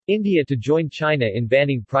India to join China in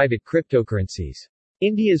banning private cryptocurrencies.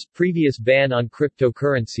 India's previous ban on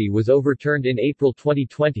cryptocurrency was overturned in April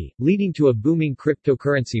 2020, leading to a booming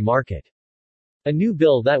cryptocurrency market. A new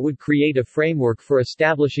bill that would create a framework for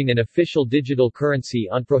establishing an official digital currency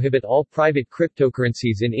and prohibit all private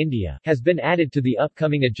cryptocurrencies in India has been added to the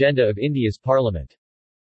upcoming agenda of India's parliament.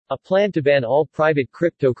 A plan to ban all private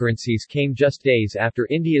cryptocurrencies came just days after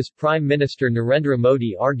India's Prime Minister Narendra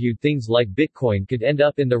Modi argued things like Bitcoin could end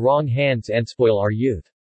up in the wrong hands and spoil our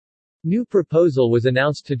youth. New proposal was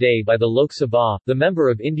announced today by the Lok Sabha, the member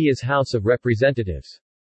of India's House of Representatives.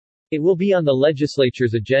 It will be on the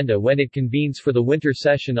legislature's agenda when it convenes for the winter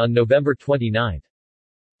session on November 29.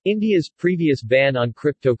 India's previous ban on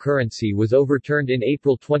cryptocurrency was overturned in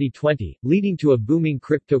April 2020, leading to a booming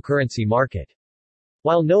cryptocurrency market.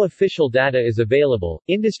 While no official data is available,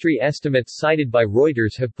 industry estimates cited by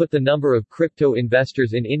Reuters have put the number of crypto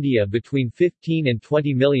investors in India between 15 and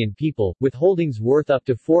 20 million people, with holdings worth up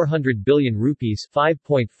to 400 billion rupees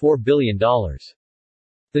 $5.4 billion.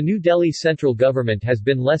 The New Delhi central government has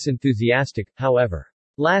been less enthusiastic, however.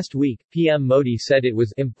 Last week, PM Modi said it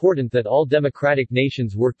was important that all democratic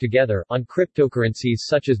nations work together on cryptocurrencies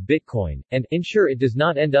such as Bitcoin, and ensure it does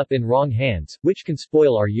not end up in wrong hands, which can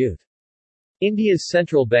spoil our youth. India's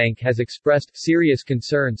central bank has expressed serious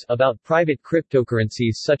concerns about private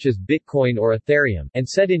cryptocurrencies such as Bitcoin or Ethereum, and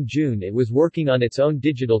said in June it was working on its own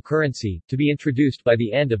digital currency, to be introduced by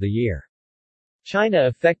the end of the year. China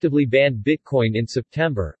effectively banned Bitcoin in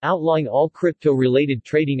September, outlawing all crypto-related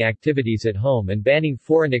trading activities at home and banning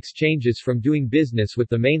foreign exchanges from doing business with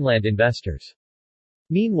the mainland investors.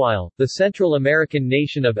 Meanwhile, the Central American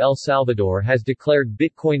nation of El Salvador has declared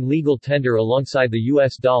Bitcoin legal tender alongside the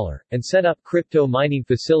US dollar, and set up crypto mining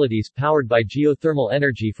facilities powered by geothermal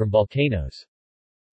energy from volcanoes.